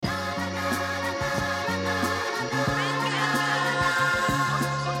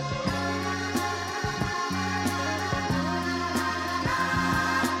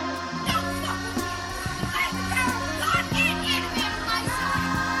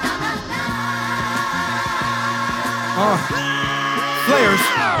Flares.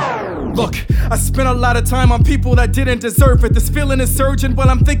 Look, I spent a lot of time on people that didn't deserve it. This feeling is surging while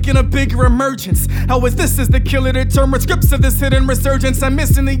I'm thinking of bigger emergence. How is this as the killer determined scripts of this hidden resurgence? I'm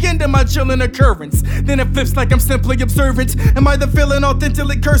missing the end of my chilling occurrence. Then it flips like I'm simply observant. Am I the villain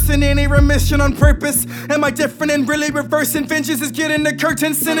authentically cursing any remission on purpose? Am I different and really reversing? Vengeance is getting the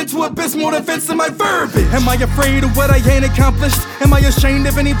curtain sent into abysmal defense of my verbiage. Am I afraid of what I ain't accomplished? Am I ashamed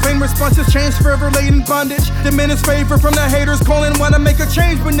of any plain responses? Change forever laid in bondage. Diminish favor from the haters calling wanna make a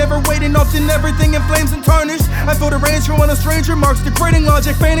change but never waiting. Often everything in flames and tarnished. I feel the range from when a stranger marks degrading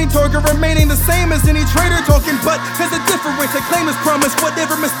logic, feigning target remaining the same as any traitor talking. But there's a difference. I claim as promise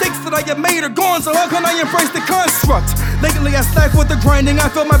whatever mistakes that I have made are gone. So how can I embrace the construct? Lately I slack with the grinding. I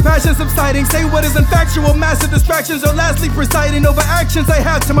feel my passion subsiding. Say what isn't factual. Massive distractions are lastly presiding over actions I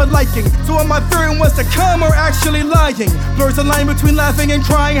have to my liking. So am I fearing what's to come or actually lying? Blurs the line between laughing and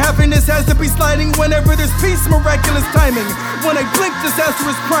crying. Happiness has to be sliding whenever there's peace. Miraculous timing. When I blink, disaster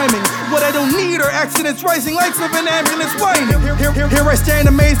is priming. What I don't need are accidents, rising lights of an ambulance whining. Here I stand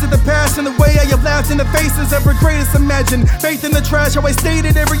amazed at the past and the way I have laughed in the faces of our greatest imagined. Faith in the trash, how I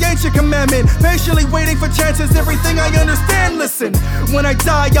stated every ancient commandment. Patiently waiting for chances, everything I understand. Listen, when I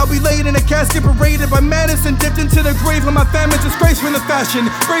die, I'll be laid in a casket paraded by madness and dipped into the grave of my famine, disgrace from the fashion.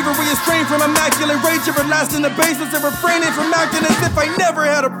 Bravery is strained from immaculate rage, everlasting the basis of refraining from acting as if I never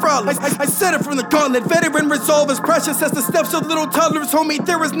had a problem. I said it from the gauntlet, veteran resolve is precious as the steps of little toddlers. Homie,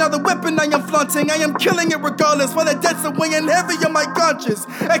 there is now the weapon I am flaunting. I am killing it regardless, while the debts are weighing heavy on my conscience.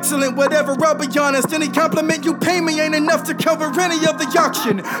 Excellent, whatever, I'll be honest. Any compliment you pay me ain't enough to cover any of the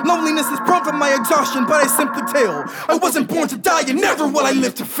auction. Loneliness is prone from my exhaustion, but I simply tell I wasn't born to die and never will I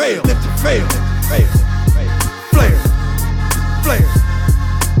live to fail. Live to fail. Flare. Flare.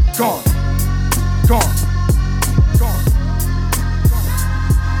 Gone.